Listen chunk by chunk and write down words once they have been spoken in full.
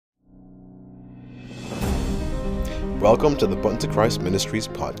Welcome to the Button to Christ Ministries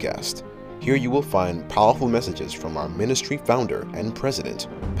podcast. Here you will find powerful messages from our ministry founder and president,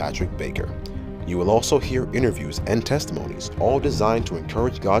 Patrick Baker. You will also hear interviews and testimonies, all designed to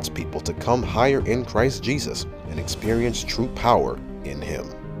encourage God's people to come higher in Christ Jesus and experience true power in Him.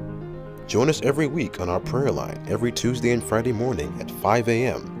 Join us every week on our prayer line every Tuesday and Friday morning at 5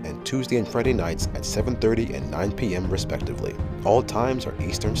 a.m. and Tuesday and Friday nights at 7:30 and 9 p.m. respectively. All times are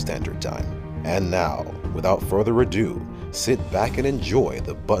Eastern Standard Time. And now, without further ado, sit back and enjoy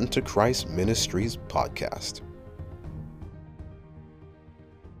the Button to Christ Ministries podcast.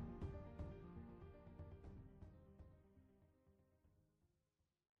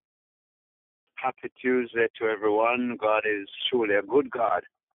 Happy Tuesday to everyone. God is truly a good God,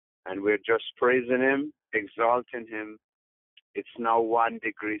 and we're just praising Him, exalting Him. It's now 1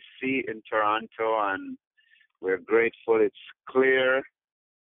 degree C in Toronto, and we're grateful. It's clear,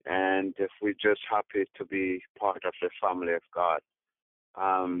 and we're just happy to be part of the family of God.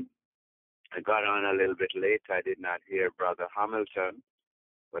 I got on a little bit late. I did not hear Brother Hamilton,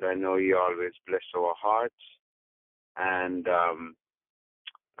 but I know He always bless our hearts. And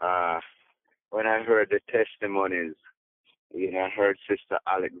when I heard the testimonies, I heard Sister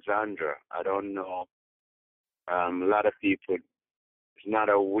Alexandra. I don't know. A lot of people is not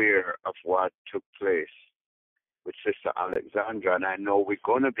aware of what took place with Sister Alexandra, and I know we're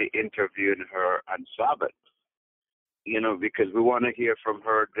going to be interviewing her on Sabbath, because we want to hear from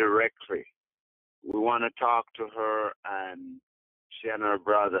her directly. We want to talk to her, and she and her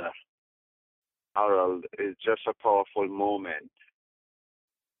brother, Harold, is just a powerful moment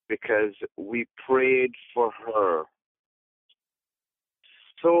because we prayed for her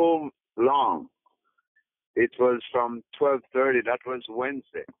so long. It was from 12:30. That was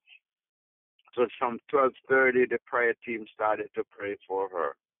Wednesday. So from 12:30, the prayer team started to pray for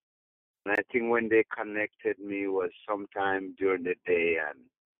her. And I think when they connected me was sometime during the day, and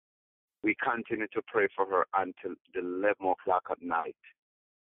we continued to pray for her until 11 o'clock at night.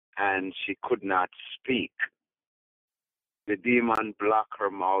 And she could not speak. The demon blocked her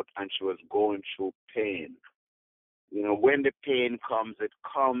mouth, and she was going through pain. When the pain comes, it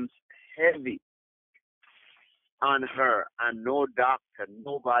comes heavy on her, and no doctor,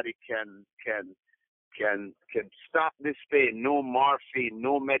 nobody can stop this pain. No morphine,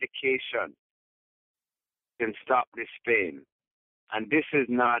 no medication can stop this pain. And this is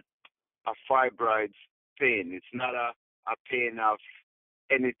not a fibroid pain. It's not a pain of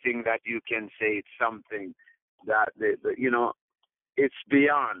anything that you can say it's something that it's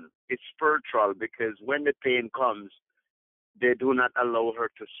beyond. It's spiritual, because when the pain comes, they do not allow her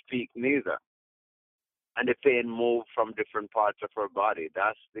to speak neither. And the pain moves from different parts of her body.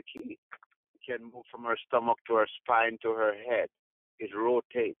 That's the key. It can move from her stomach to her spine to her head. It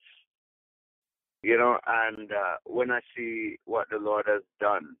rotates. And when I see what the Lord has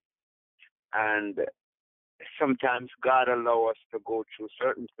done, and sometimes God allows us to go through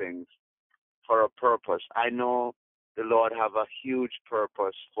certain things for a purpose. I know the Lord have a huge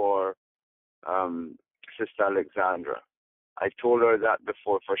purpose for Sister Alexandra. I told her that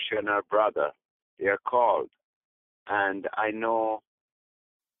before, for she and her brother. They are called. And I know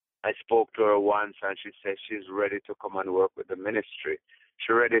I spoke to her once, and she said she's ready to come and work with the ministry.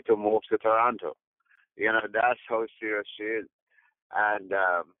 She's ready to move to Toronto. That's how serious she is. And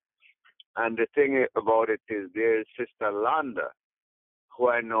the thing about it is, there's Sister Landa, who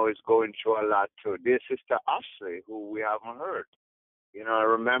I know is going through a lot too. There's Sister Ashley, who we haven't heard.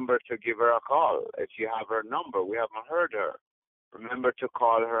 Remember to give her a call. If you have her number, we haven't heard her. Remember to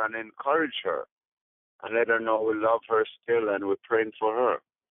call her and encourage her and let her know we love her still and we're praying for her.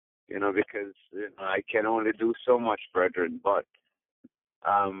 Because I can only do so much, brethren, but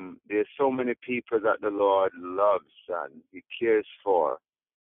there's so many people that the Lord loves and He cares for,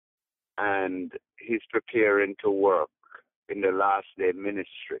 and He's preparing to work in the last day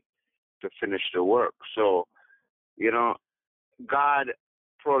ministry to finish the work. So, God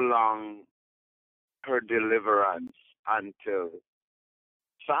prolonged her deliverance until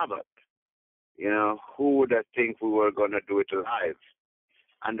Sabbath. Who would have think we were going to do it live?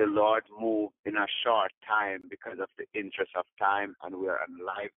 And the Lord moved in a short time because of the interest of time, and we're on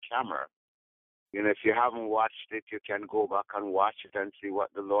live camera. If you haven't watched it, you can go back and watch it and see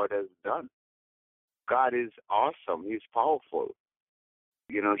what the Lord has done. God is awesome. He's powerful.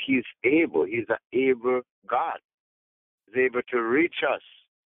 He's able. He's an able God. He's able to reach us,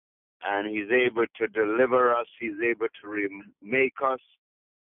 and He's able to deliver us. He's able to remake us.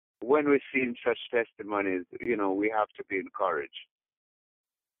 When we see such testimonies, we have to be encouraged.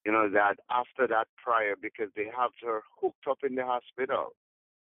 That after that prayer, because they have her hooked up in the hospital,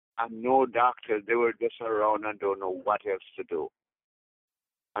 and no doctors. They were just around and don't know what else to do.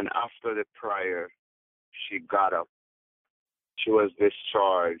 And after the prayer, she got up. She was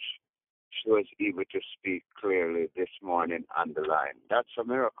discharged. She was able to speak clearly this morning on the line. That's a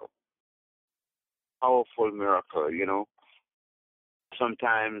miracle. Powerful miracle, you know.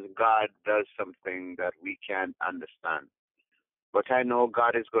 Sometimes God does something that we can't understand. But I know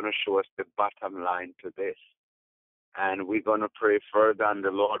God is going to show us the bottom line to this. And we're going to pray further, and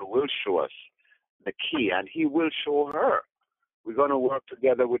the Lord will show us the key, and He will show her. We're going to work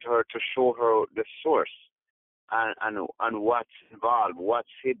together with her to show her the source and what's involved, what's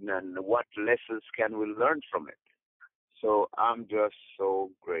hidden, and what lessons can we learn from it. So I'm just so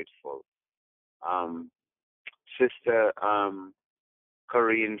grateful. Sister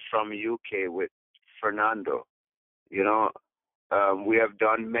Corrine from UK with Fernando, you know, we have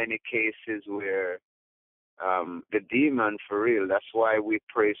done many cases where the demon, for real, that's why we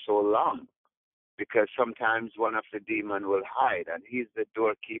pray so long, because sometimes one of the demon will hide, and he's the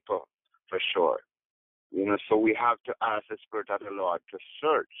doorkeeper for sure. You know, so we have to ask the Spirit of the Lord to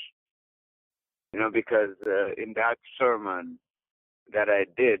search, you know, because in that sermon that I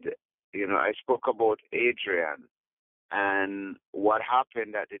did, you know, I spoke about Adrian and what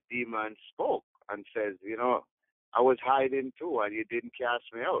happened, that the demon spoke and says, you know, I was hiding too and you didn't cast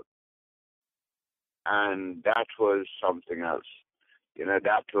me out. And that was something else. You know,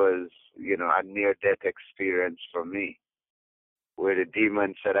 that was, you know, a near-death experience for me, where the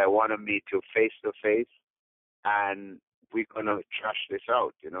demon said, I want to meet you face to face, and we're going to trash this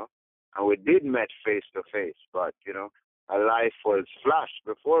out, you know. And we did meet face to face, but, you know, a life was flashed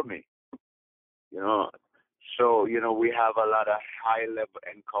before me, you know. So, you know, we have a lot of high-level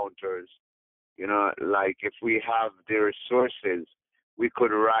encounters, you know, like if we have the resources, we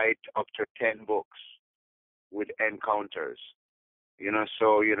could write up to 10 books with encounters, you know.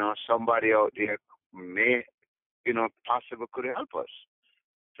 So, you know, somebody out there may, you know, possibly could help us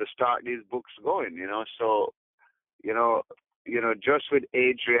to start these books going, you know. So, you know, just with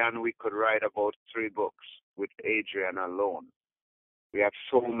Adrian, we could write about 3 books with Adrian alone. We have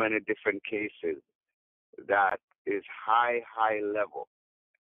so many different cases that is high level,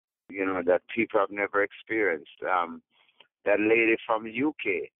 you know, that people have never experienced. That lady from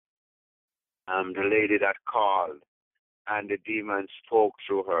UK, the lady that called, and the demon spoke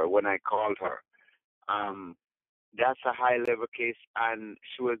through her when I called her. That's a high-level case, and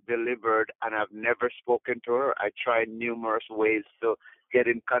she was delivered, and I've never spoken to her. I tried numerous ways to get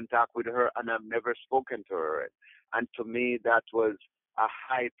in contact with her, and I've never spoken to her. And to me, that was a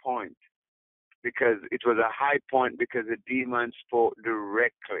high point, because it was a high point because the demon spoke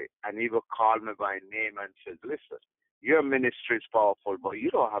directly, and he would call me by name and said, listen, your ministry is powerful, but you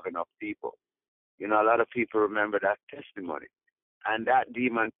don't have enough people. You know, a lot of people remember that testimony. And that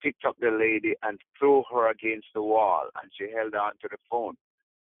demon picked up the lady and threw her against the wall, and she held on to the phone.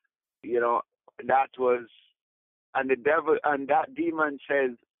 You know, that was, and the devil, and that demon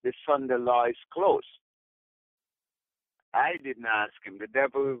says, the Sunday law is close. I didn't ask him. The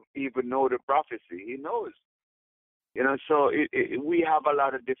devil even know the prophecy. He knows. You know, so we have a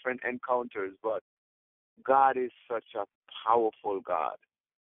lot of different encounters, but God is such a powerful God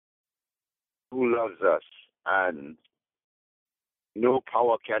who loves us, and no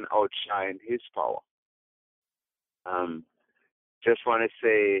power can outshine His power. Just want to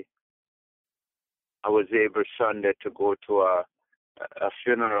say, I was able Sunday to go to a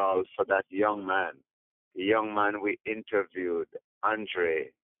funeral for that young man. The young man we interviewed,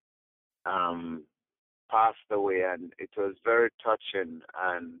 Andre, passed away, and it was very touching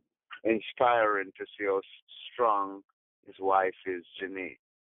and inspiring to see how strong his wife is, Jenny.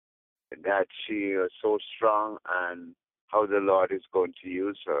 That she is so strong, and how the Lord is going to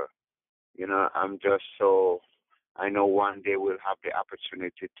use her. You know, I'm just so, I know one day we'll have the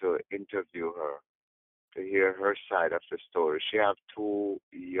opportunity to interview her, to hear her side of the story. She have 2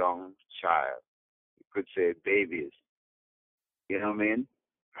 young child, you could say babies. You know what I mean?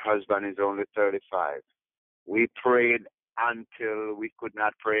 Her husband is only 35. We prayed until we could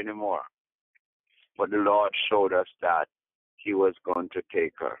not pray anymore. But the Lord showed us that He was going to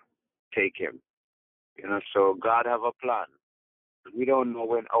take him. You know, so God have a plan. We don't know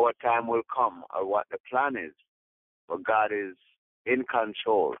when our time will come or what the plan is, but God is in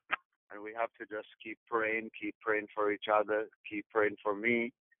control. And we have to just keep praying for each other, keep praying for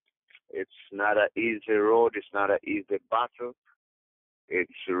me. It's not an easy road. It's not an easy battle.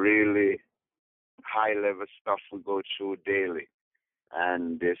 It's really high-level stuff we go through daily.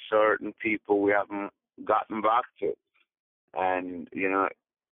 And there's certain people we haven't gotten back to. And, you know,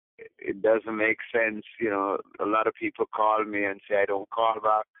 it doesn't make sense. You know, a lot of people call me and say, I don't call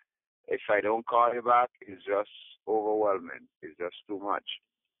back. If I don't call you back, it's just overwhelming. It's just too much.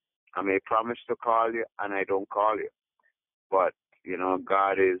 I may promise to call you and I don't call you. But,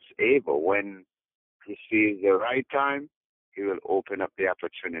 God is able. When He sees the right time, He will open up the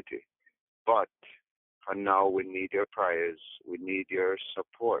opportunity. But for now, we need your prayers. We need your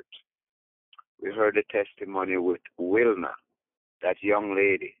support. We heard a testimony with Wilna, that young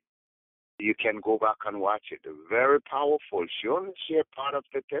lady. You can go back and watch it. Very powerful. She only shared part of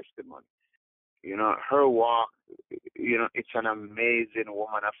the testimony. Her walk, it's an amazing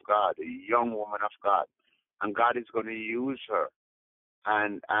woman of God, a young woman of God. And God is going to use her.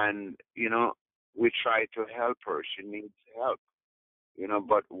 And we try to help her. She needs help.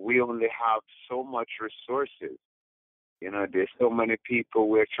 But we only have so much resources. There's so many people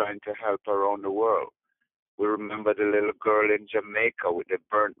we're trying to help around the world. We remember the little girl in Jamaica with the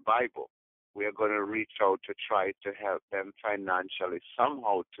burnt Bible. We are going to reach out to try to help them financially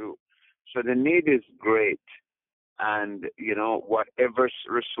somehow too. So the need is great. And, whatever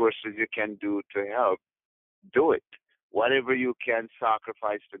resources you can do to help, do it. Whatever you can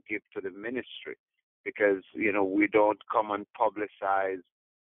sacrifice to give to the ministry. Because, we don't come and publicize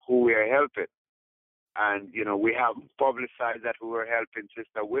who we are helping. And, we have publicized that we were helping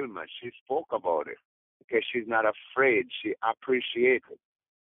Sister Wilma. She spoke about it because she's not afraid. She appreciated,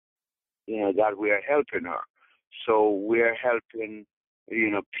 that we are helping her. So we are helping,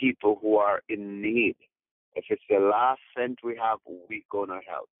 people who are in need. If it's the last cent we have, we're going to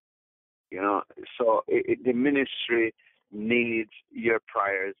help. So the ministry needs your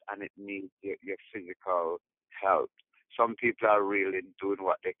prayers and it needs your physical help. Some people are really doing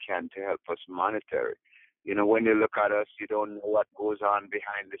what they can to help us monetary. When you look at us, you don't know what goes on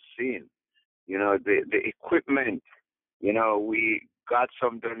behind the scene. The equipment, we got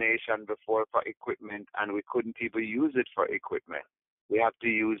some donation before for equipment and we couldn't even use it for equipment. We have to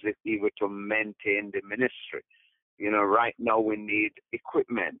use it even to maintain the ministry. Right now we need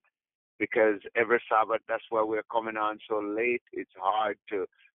equipment because every Sabbath, that's why we're coming on so late. It's hard to,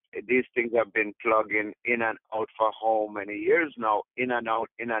 these things have been plugging in and out for how many years now, in and out,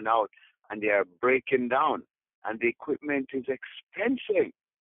 and they are breaking down. And the equipment is expensive.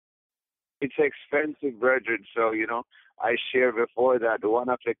 It's expensive, brethren. So, I shared before that one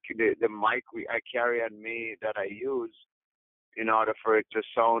of the mic I carry on me that I use in order for it to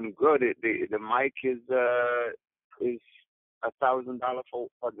sound good, the mic is $1,000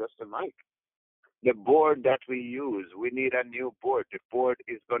 for just a mic. The board that we use, we need a new board. The board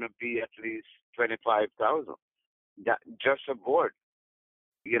is going to be at least $25,000. That just a board.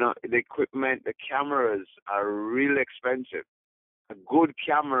 The equipment, the cameras are really expensive. A good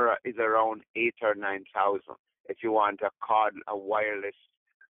camera is around $8,000 or $9,000. If you want a wireless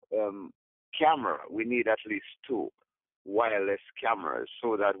camera, we need at least 2 wireless cameras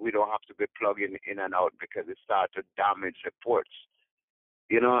so that we don't have to be plugging in and out because it starts to damage the ports.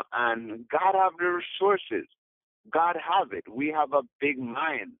 And God have the resources. God have it. We have a big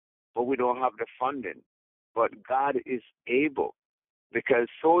mind, but we don't have the funding. But God is able because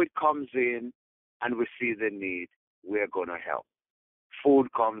so it comes in and we see the need, we're going to help.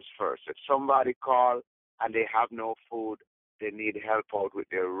 Food comes first. If somebody calls and they have no food, they need help out with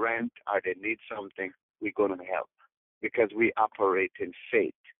their rent or they need something, we're going to help because we operate in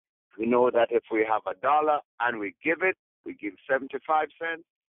faith. We know that if we have $1 and we give 75 cents,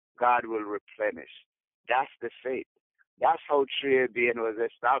 God will replenish. That's the faith. That's how Tree ABN was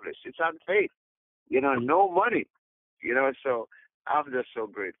established. It's on faith. No money. So I'm just so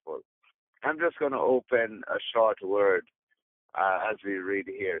grateful. I'm just going to open a short word as we read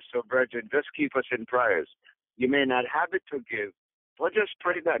here. So, brethren, just keep us in prayers. You may not have it to give, but just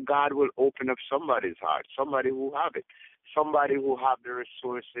pray that God will open up somebody's heart, somebody who have it, somebody who have the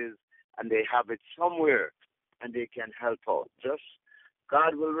resources and they have it somewhere and they can help out. Just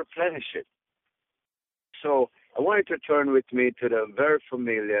God will replenish it. So I want you to turn with me to the very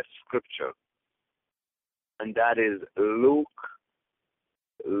familiar scripture, and that is Luke,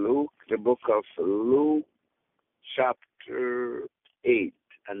 the book of Luke, chapter 8,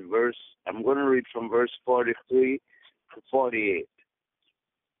 and I'm going to read from verse 43 to 48.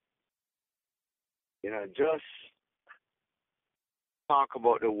 Just talk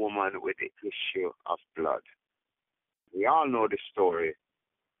about the woman with the issue of blood. We all know the story.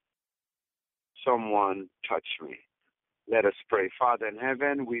 Someone touched me. Let us pray. Father in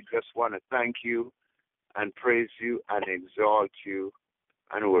heaven, we just want to thank you and praise you and exalt you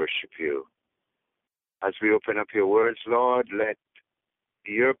and worship you. As we open up your words, Lord, let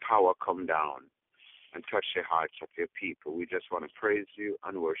your power come down and touch the hearts of your people. We just want to praise you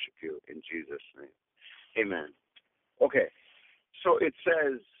and worship you in Jesus' name. Amen. Okay, so it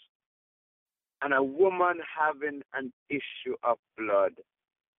says, and a woman having an issue of blood,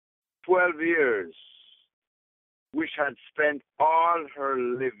 12 years, which had spent all her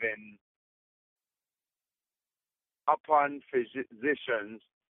living upon physicians,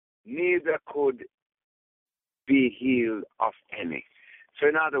 neither could be healed of any. So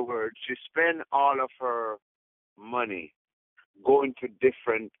in other words, she spent all of her money going to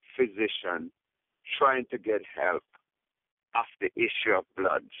different physicians, trying to get help of the issue of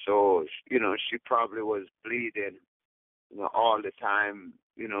blood. So, she probably was bleeding, all the time,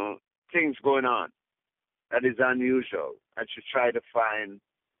 things going on. That is unusual. And she tried to find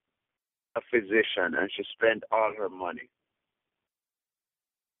a physician, and she spent all her money.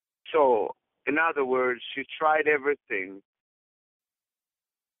 So, in other words, she tried everything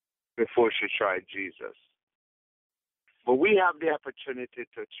before she tried Jesus. But we have the opportunity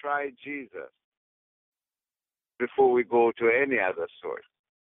to try Jesus before we go to any other source,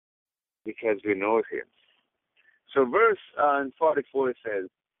 because we know him. So verse 44 says,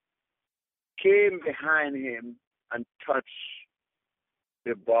 came behind him and touched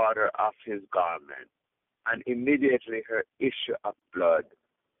the border of his garment, and immediately her issue of blood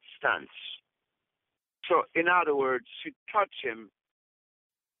stanched. So in other words, she touched him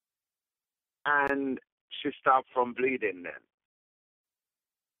and she stopped from bleeding then.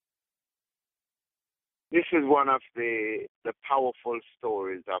 This is one of the powerful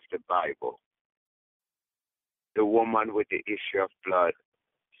stories of the Bible. The woman with the issue of blood,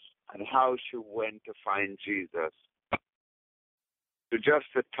 and how she went to find Jesus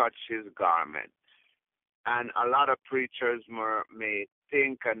to touch his garment. And a lot of preachers may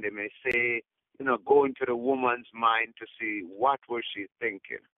think, and they may say, go into the woman's mind to see what was she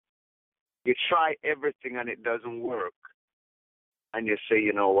thinking. You try everything and it doesn't work. And you say,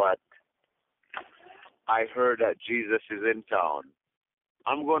 you know what? I heard that Jesus is in town.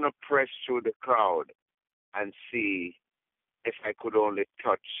 I'm going to press through the crowd and see if I could only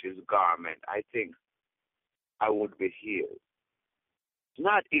touch his garment. I think I would be healed. It's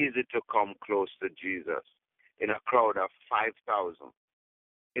not easy to come close to Jesus in a crowd of 5,000,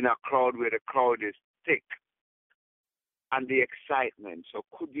 in a crowd where the crowd is thick, and the excitement. So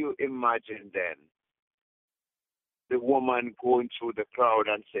could you imagine then the woman going through the crowd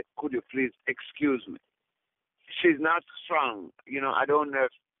and say, could you please excuse me? She's not strong. I don't know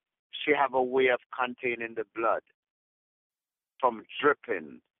if she have a way of containing the blood from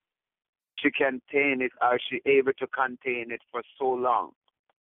dripping. She contain it, or she able to contain it for so long.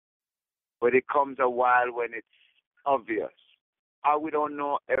 But it comes a while when it's obvious. Or we don't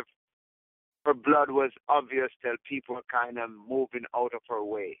know if her blood was obvious till people were kind of moving out of her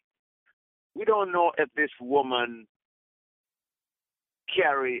way. We don't know if this woman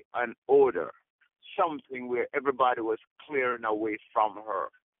carried an odor, something where everybody was clearing away from her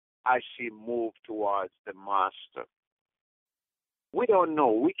as she moved towards the master. We don't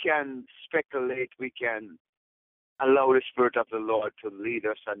know. We can speculate. We can allow the Spirit of the Lord to lead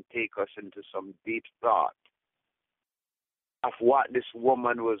us and take us into some deep thought of what this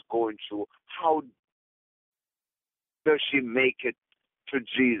woman was going through. How does she make it to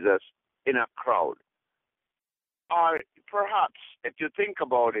Jesus in a crowd? Or perhaps, if you think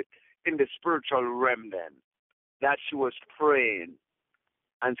about it, in the spiritual realm then, that she was praying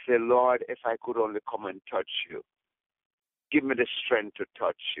and say, Lord, if I could only come and touch you. Give me the strength to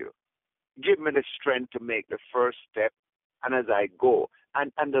touch you. Give me the strength to make the first step, and as I go.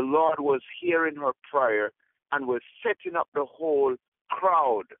 And the Lord was hearing her prayer and was setting up the whole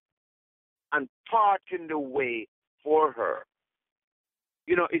crowd and parting the way for her.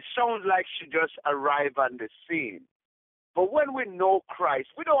 It sounds like she just arrived on the scene. But when we know Christ,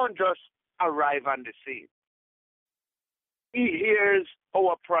 we don't just arrive on the scene. He hears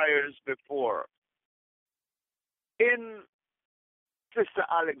our prayers before. In Sister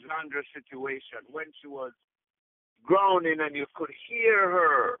Alexandra's situation, when she was groaning and you could hear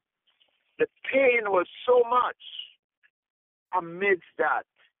her, the pain was so much. Amidst that,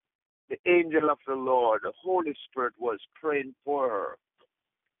 the angel of the Lord, the Holy Spirit, was praying for her.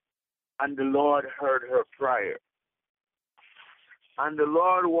 And the Lord heard her prayer. And the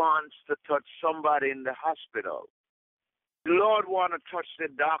Lord wants to touch somebody in the hospital. The Lord wants to touch the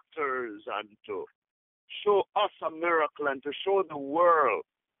doctors and to show us a miracle and to show the world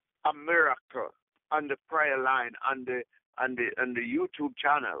a miracle on the prayer line, on the YouTube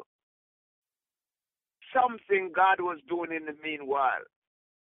channel. Something God was doing in the meanwhile.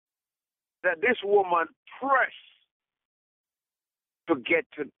 That this woman pressed to get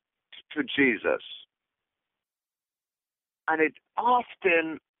to Jesus. And it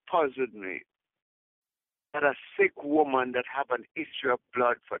often puzzled me that a sick woman that had an issue of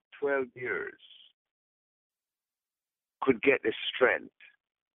blood for 12 years could get the strength.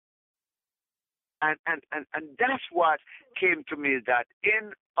 And that's what came to me, that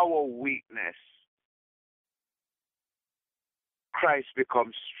in our weakness, Christ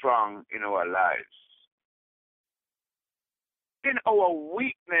becomes strong in our lives. In our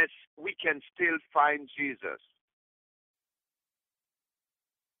weakness, we can still find Jesus.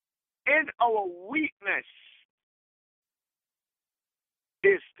 In our weakness,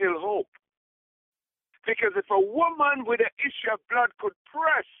 there's still hope. Because if a woman with an issue of blood could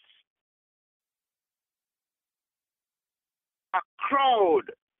press a crowd,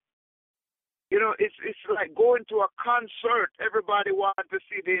 you know, it's like going to a concert. Everybody wants to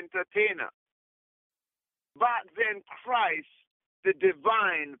see the entertainer. Back then, Christ, the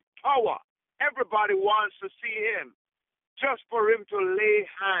divine power, everybody wants to see him, just for him to lay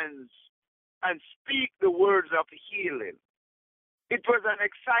hands and speak the words of healing. It was an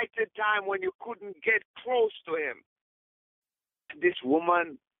exciting time when you couldn't get close to him. And this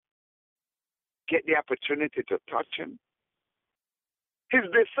woman get the opportunity to touch him. His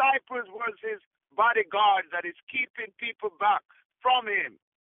disciples was his bodyguards that is keeping people back from him.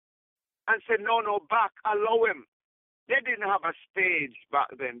 And said, no, back, allow him. They didn't have a stage back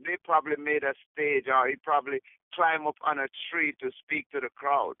then. They probably made a stage, or he probably climbed up on a tree to speak to the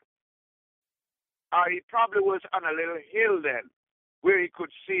crowd. Or he probably was on a little hill then, where he could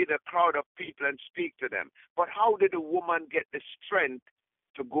see the crowd of people and speak to them. But how did the woman get the strength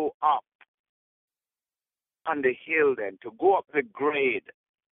to go up on the hill then, to go up the grade,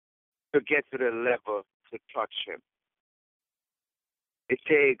 to get to the level to touch him? It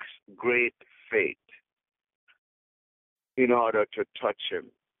takes great faith in order to touch him.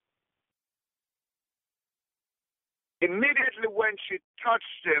 Immediately when she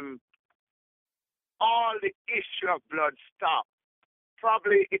touched him, all the issue of blood stopped.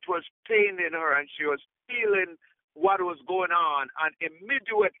 Probably it was pain in her and she was feeling what was going on, and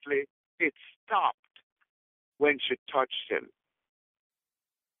immediately it stopped when she touched him.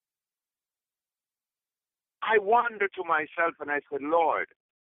 I wondered to myself and I said, Lord,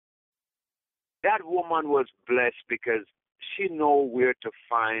 that woman was blessed because she knew where to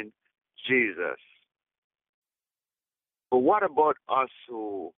find Jesus. But what about us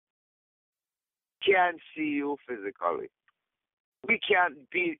who can't see you physically? We can't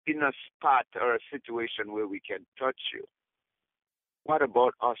be in a spot or a situation where we can touch you. What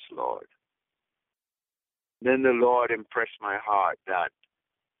about us, Lord? Then the Lord impressed my heart that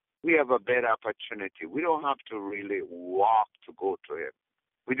we have a better opportunity. We don't have to really walk to go to him.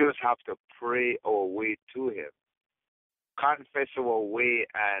 We just have to pray our way to him, confess our way,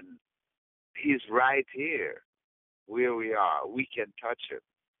 and he's right here where we are. We can touch him.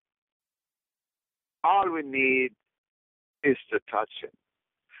 All we need is to touch him.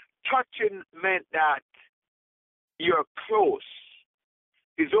 Touching meant that you're close.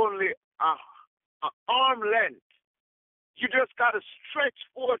 It's only an arm length. You just got to stretch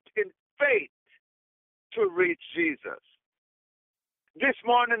forth in faith to reach Jesus. This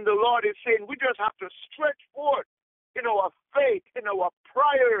morning, the Lord is saying we just have to stretch forth in our faith, in our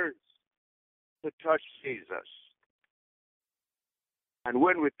prayers, to touch Jesus. And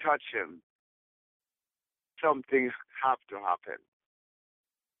when we touch him, something has to happen.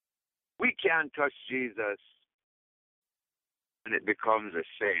 We can't touch Jesus and it becomes the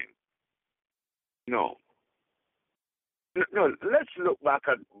same. No. Let's look back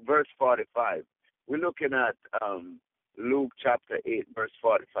at verse 45. We're looking at Luke chapter 8, verse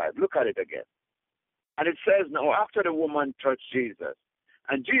 45. Look at it again. And it says, now after the woman touched Jesus,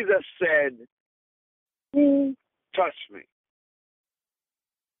 and Jesus said, who touched me?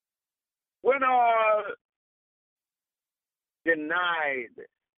 When all denied,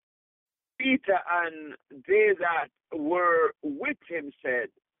 Peter and they that were with him said,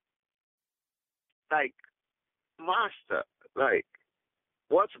 like, Master, like,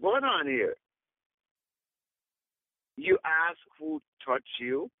 what's going on here? You ask who touched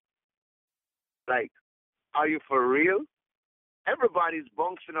you? Like, are you for real? Everybody's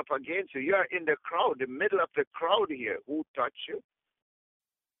bouncing up against you. You're in the crowd, the middle of the crowd here. Who touched you?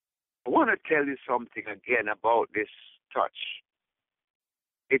 I want to tell you something again about this touch.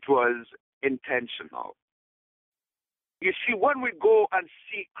 It was intentional. You see, when we go and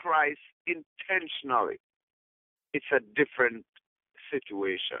seek Christ intentionally, it's a different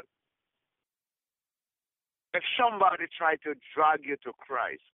situation. If somebody tried to drag you to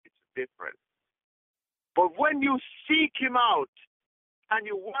Christ, it's different. But when you seek him out and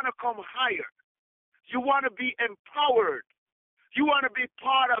you want to come higher, you want to be empowered, You want to be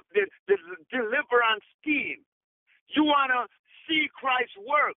part of the deliverance team. You want to see Christ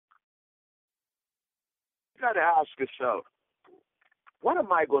work. You got to ask yourself, what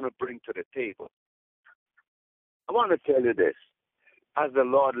am I going to bring to the table? I want to tell you this, as the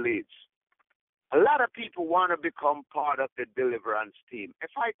Lord leads. A lot of people want to become part of the deliverance team.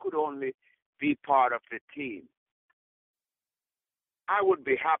 If I could only be part of the team, I would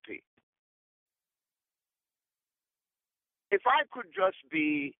be happy. If I could just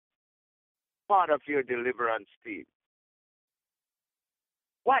be part of your deliverance team,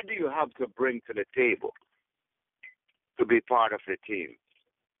 what do you have to bring to the table to be part of the team?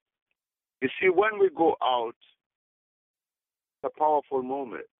 You see, when we go out, it's a powerful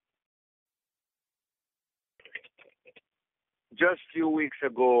moment. Just a few weeks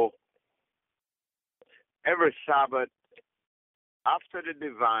ago, every Sabbath, after the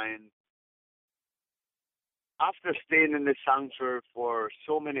divine, after staying in the sanctuary for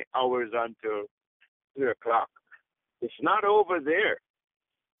so many hours until 3 o'clock, it's not over there.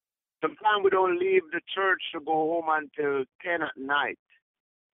 Sometimes we don't leave the church to go home until 10 at night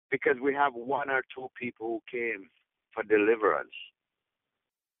because we have 1 or 2 people who came for deliverance.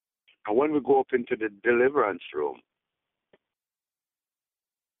 And when we go up into the deliverance room,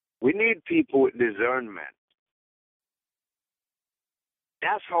 we need people with discernment.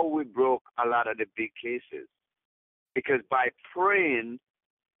 That's how we broke a lot of the big cases. Because by praying,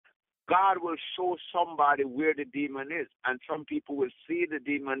 God will show somebody where the demon is. And some people will see the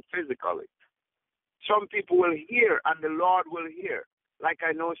demon physically. Some people will hear, and the Lord will hear. Like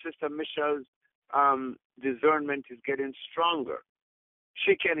I know Sister Michelle's discernment is getting stronger.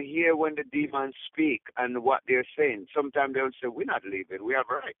 She can hear when the demons speak and what they're saying. Sometimes they'll say, we're not leaving, we have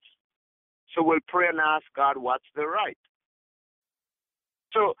rights. So we'll pray and ask God, what's the right?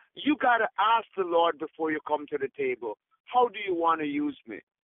 So you got to ask the Lord before you come to the table, how do you want to use me?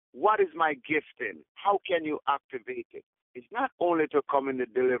 What is my gifting? How can you activate it? It's not only to come in the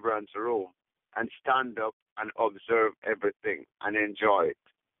deliverance room and stand up and observe everything and enjoy it.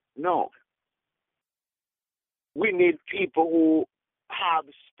 No. We need people who have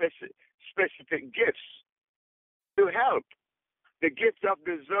specific gifts to help. The gift of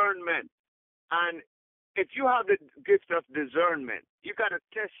discernment. And if you have the gift of discernment, you got to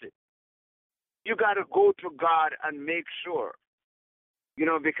test it. You got to go to God and make sure. You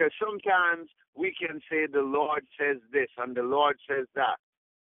know, because sometimes we can say the Lord says this and the Lord says that.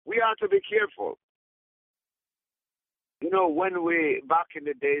 We have to be careful. You know, back in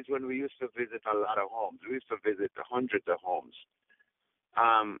the days when we used to visit a lot of homes, we used to visit hundreds of homes.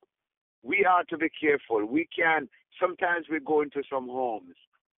 We have to be careful. Sometimes we go into some homes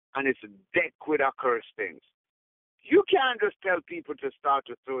and it's deck with accursed things. You can't just tell people to start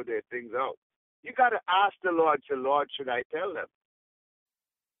to throw their things out. You got to ask the Lord, say, Lord, should I tell them?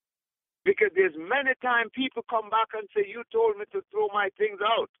 Because there's many times people come back and say, you told me to throw my things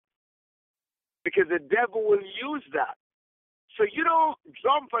out. Because the devil will use that. So you don't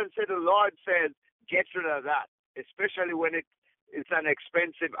jump and say, the Lord says, get rid of that, especially when it's an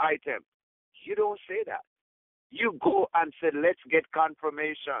expensive item. You don't say that. You go and say, let's get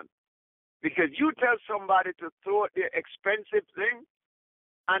confirmation. Because you tell somebody to throw the expensive thing,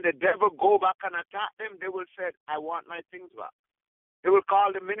 and the devil go back and attack them, they will say, I want my things back. They will call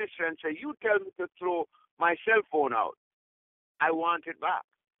the minister and say, you tell me to throw my cell phone out. I want it back.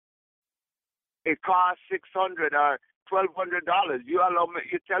 It costs $600 or $1,200. You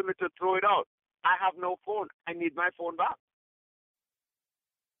tell me to throw it out. I have no phone. I need my phone back.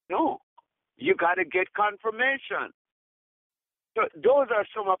 No. You got to get confirmation. So those are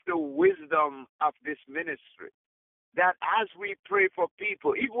some of the wisdom of this ministry. That as we pray for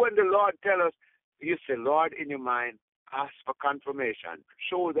people, even when the Lord tells us, you say, Lord, in your mind, ask for confirmation.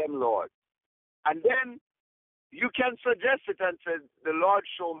 Show them, Lord. And then you can suggest it and say, the Lord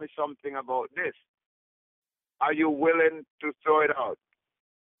show me something about this. Are you willing to throw it out?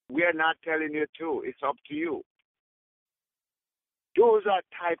 We are not telling you to. It's up to you. Those are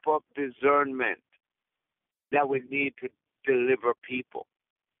type of discernment that we need to deliver people.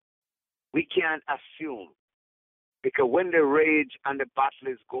 We can't assume. Because when the rage and the battle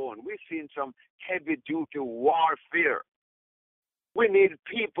is going, we've seen some heavy-duty warfare. We need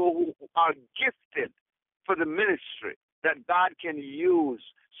people who are gifted for the ministry that God can use.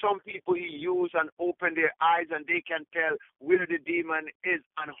 Some people He use and open their eyes and they can tell where the demon is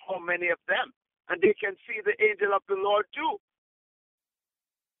and how many of them. And they can see the angel of the Lord too.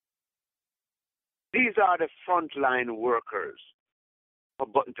 These are the frontline workers for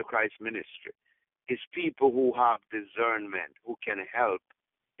Button to Christ ministry. It's people who have discernment, who can help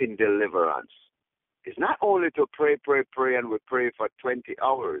in deliverance. It's not only to pray, pray, pray, and we pray for 20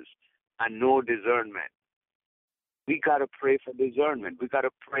 hours and no discernment. We got to pray for discernment. We got to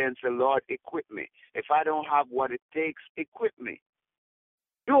pray and say, Lord, equip me. If I don't have what it takes, equip me.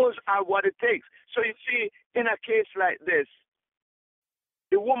 Those are what it takes. So you see, in a case like this,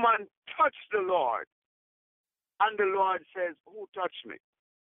 the woman touched the Lord, and the Lord says, who touched me?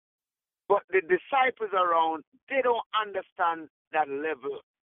 But the disciples around, they don't understand that level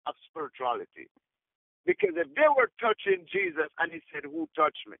of spirituality. Because if they were touching Jesus and he said, who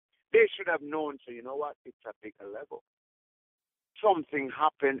touched me? They should have known, so you know what? It's a bigger level. Something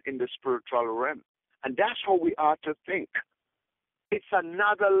happened in the spiritual realm. And that's how we are to think. It's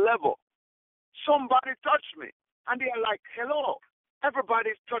another level. Somebody touched me. And they are like, hello.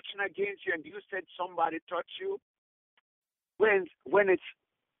 Everybody's touching against you, and you said somebody touched you. When it's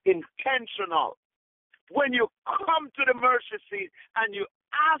intentional. When you come to the mercy seat and you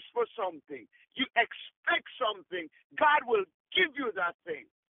ask for something, you expect something, God will give you that thing.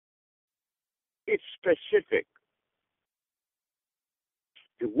 It's specific.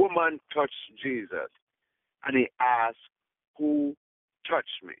 The woman touched Jesus, and he asked, who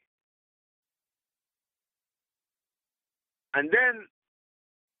touched me? And then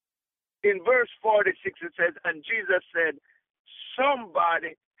in verse 46 it says, and Jesus said,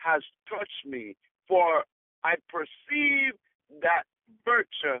 somebody has touched me, for I perceive that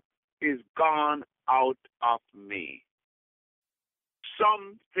virtue is gone out of me.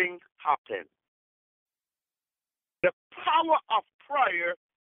 Something happened. The power of prayer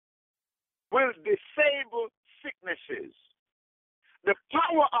will disable sicknesses. The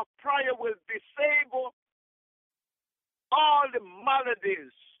power of prayer will disable all the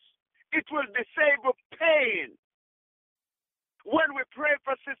maladies. It will disable pain. When we pray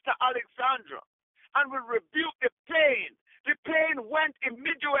for Sister Alexandra and we rebuke the pain went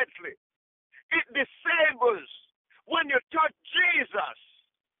immediately. It disables. When you touch Jesus,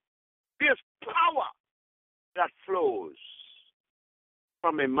 there's power that flows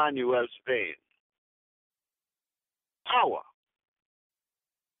from Emmanuel's vein. Power.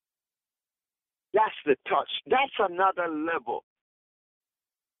 That's the touch. That's another level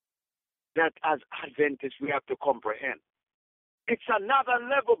that as Adventists we have to comprehend. It's another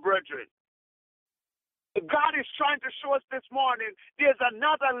level, brethren. God is trying to show us this morning there's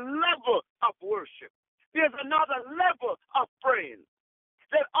another level of worship. There's another level of praying.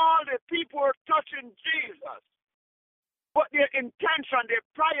 That all the people are touching Jesus. But their intention, their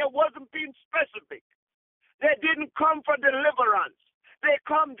prayer wasn't being specific. They didn't come for deliverance. They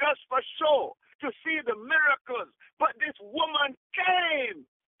come just for show, to see the miracles. But this woman came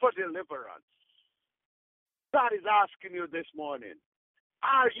for deliverance. God is asking you this morning,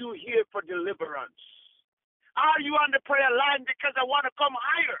 are you here for deliverance? Are you on the prayer line because I want to come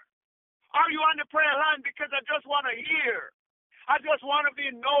higher? Are you on the prayer line because I just want to hear? I just want to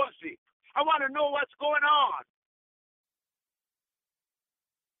be nosy. I want to know what's going on.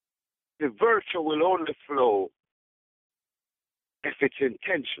 The virtue will only flow if it's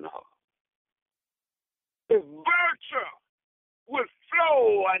intentional. The virtue will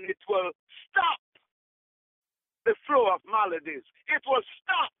flow and it will stop the flow of maladies. It will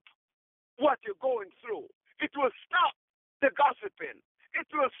stop what you're going through. It will stop the gossiping. It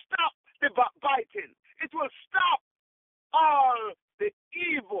will stop the backbiting. It will stop all the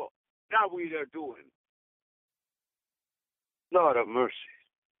evil that we are doing. Lord of mercy.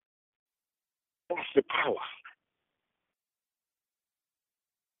 That's the power.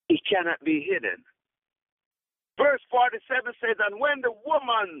 It cannot be hidden. Verse 47 says, and when the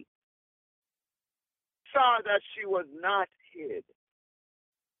woman saw that she was not hid,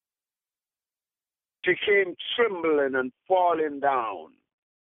 she came trembling and falling down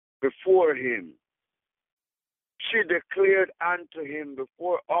before him. She declared unto him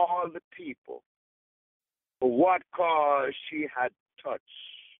before all the people for what cause she had touched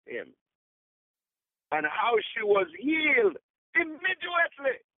him, and how she was healed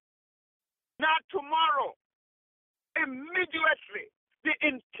immediately, not tomorrow, immediately. The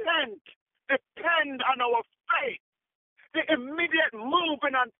intent depends on our faith. The immediate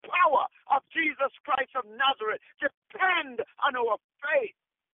movement and power of Jesus Christ of Nazareth depend on our faith.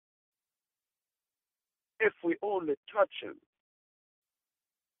 If we only touch him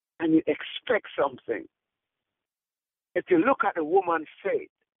and you expect something. If you look at the woman's faith,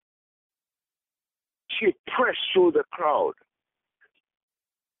 she pressed through the crowd.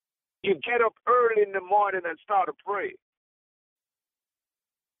 You get up early in the morning and start to pray.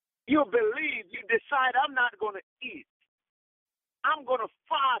 You believe, you decide, I'm not going to eat. I'm going to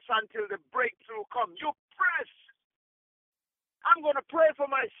fast until the breakthrough comes. You press. I'm going to pray for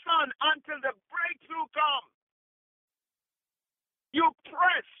my son until the breakthrough comes. You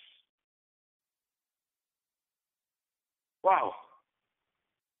press. Wow.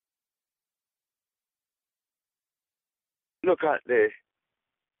 Look at the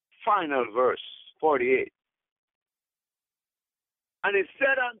final verse, 48. And he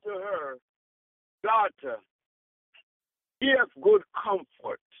said unto her, Daughter, be of good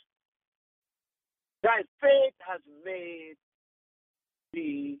comfort. Thy faith has made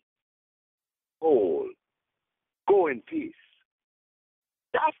thee whole. Go in peace.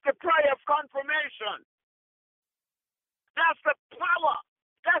 That's the prayer of confirmation. That's the power.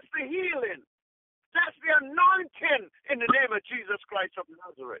 That's the healing. That's the anointing in the name of Jesus Christ of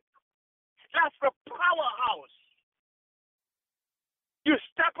Nazareth. That's the powerhouse. You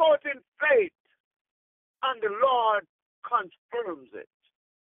step out in faith, and the Lord confirms it.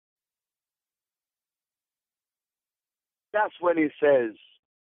 That's when he says,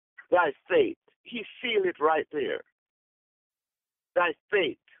 thy faith. He sealed it right there. Thy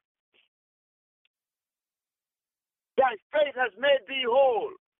faith. Thy faith has made thee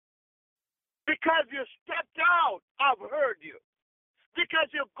whole. Because you stepped out, I've heard you.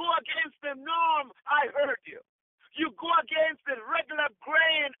 Because you go against the norm, I heard you. You go against the regular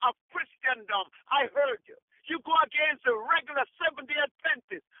grain of Christendom, I heard you. You go against the regular Seventh-day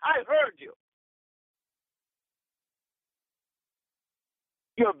Adventist, I heard you.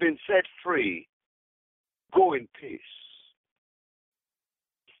 You have been set free. Go in peace.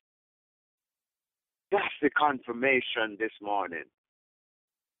 That's the confirmation this morning.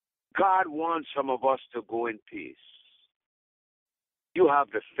 God wants some of us to go in peace. You have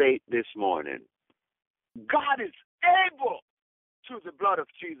the faith this morning. God is able through the blood of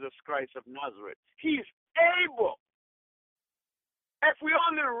Jesus Christ of Nazareth. He's able. If we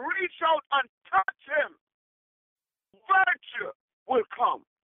only reach out and touch him, virtue will come.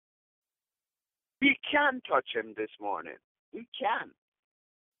 We can touch him this morning. We can.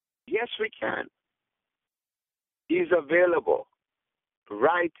 Yes, we can. He's available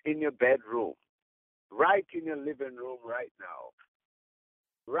right in your bedroom, right in your living room right now,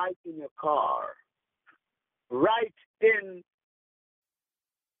 right in your car, right in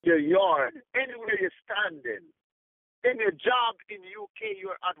your yard, anywhere you're standing, in your job in UK,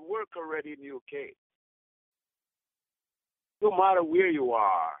 you're at work already in UK. No matter where you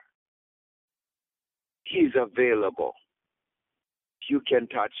are, he's available. You can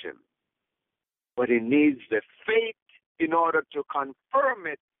touch him. But he needs the faith in order to confirm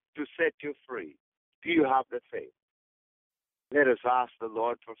it to set you free. Do you have the faith? Let us ask the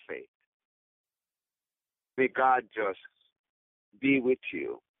Lord for faith. May God just be with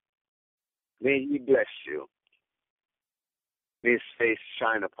you. May he bless you. May his face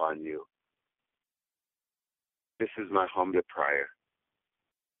shine upon you. This is my humble prayer.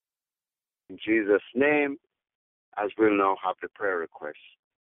 In Jesus' name, as we'll now have the prayer request.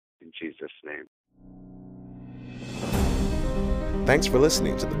 In Jesus' name. Thanks for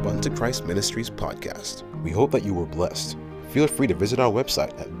listening to the Bun to Christ Ministries podcast. We hope that you were blessed. Feel free to visit our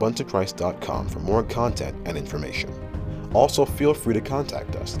website at buntochrist.com for more content and information. Also, feel free to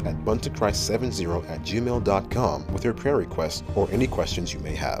contact us at buntochrist70@gmail.com with your prayer requests or any questions you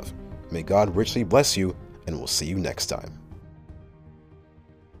may have. May God richly bless you, and we'll see you next time.